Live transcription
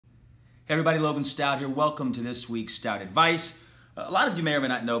Hey everybody, Logan Stout here. Welcome to this week's Stout Advice. A lot of you may or may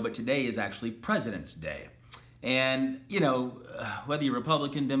not know, but today is actually President's Day. And, you know, whether you're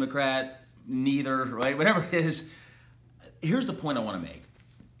Republican, Democrat, neither, right, whatever it is, here's the point I want to make.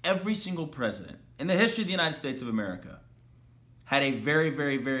 Every single president in the history of the United States of America had a very,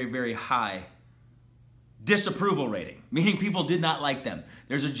 very, very, very high disapproval rating, meaning people did not like them.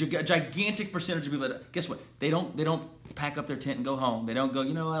 There's a gigantic percentage of people that, guess what, they don't pack up their tent and go home. They don't go,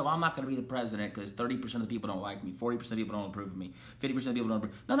 you know what, well, I'm not going to be the president because 30% of the people don't like me, 40% of the people don't approve of me, 50% of the people don't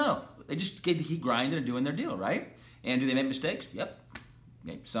approve. No. They just keep grinding and doing their deal, right? And do they make mistakes? Yep.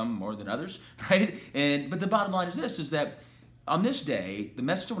 Maybe some more than others, right? But the bottom line is this, is that on this day, the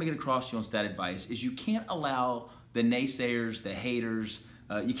message I want to get across to you on Stat Advice is you can't allow the naysayers, the haters,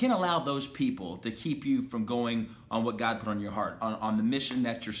 you can't allow those people to keep you from going on what God put on your heart, on the mission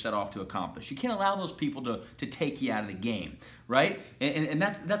that you're set off to accomplish. You can't allow those people to take you out of the game, right? And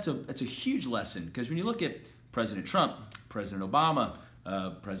that's a huge lesson, because when you look at President Trump, President Obama,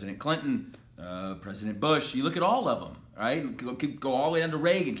 President Clinton, President Bush, you look at all of them, right? Go all the way down to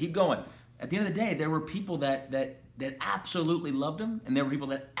Reagan, keep going. At the end of the day, there were people that absolutely loved him, and there were people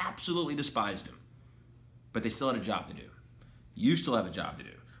that absolutely despised him. But they still had a job to do. You still have a job to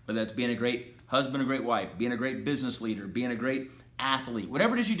do, whether that's being a great husband, a great wife, being a great business leader, being a great athlete,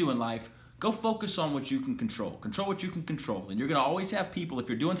 whatever it is you do in life, go focus on what you can control. Control what you can control. And you're going to always have people, if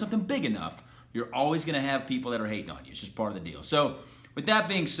you're doing something big enough, you're always going to have people that are hating on you. It's just part of the deal. So with that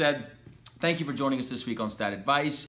being said, thank you for joining us this week on Stat Advice.